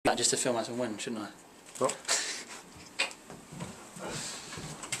just to film as and when, shouldn't I? What?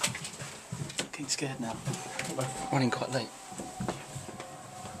 Getting scared now. Running quite late.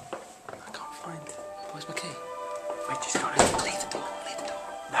 I can't find. Where's my key? We just got Leave the door. Leave the door.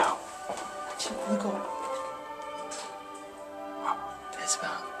 No. Actually, we've got. There's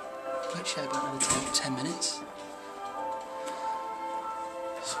about. Literally about another 10 minutes.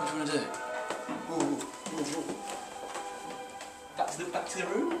 So what do you want to do? Ooh. Back to the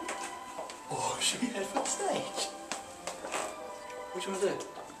room? Or should we head for the stage? What do you want to do?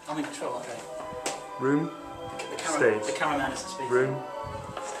 I'm in control, okay. Room. Stage. The cameraman is the speaker. Room.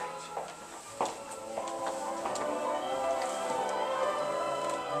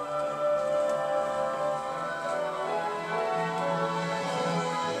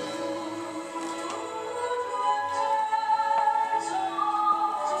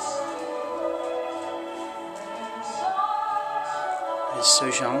 It's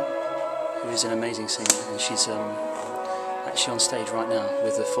Sojang, who is an amazing singer, and she's actually on stage right now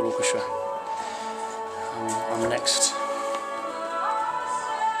with the full orchestra. I'm next.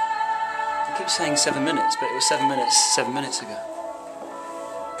 I keep saying 7 minutes, but it was 7 minutes ago.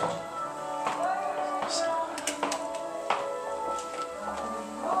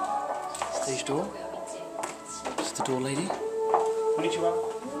 Stage door. It's the door lady. Konnichiwa.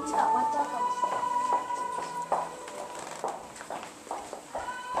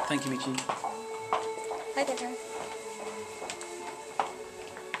 Thank you, Michi. Hi there.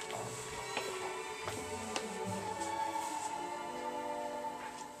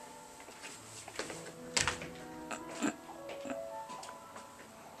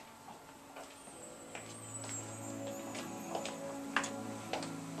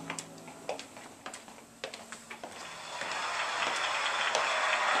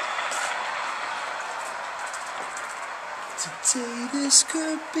 Today this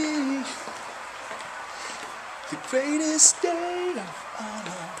could be the greatest day of our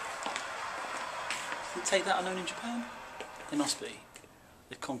life. Did they take that unknown in Japan? They must be.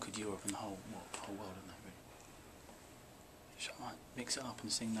 They've conquered Europe and the whole world, haven't they, really? Should I mix it up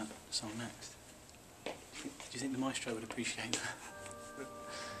and sing that song next? Do you think the maestro would appreciate that?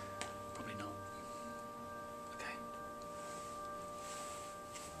 Probably not. Okay.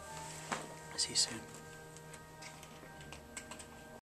 See you soon.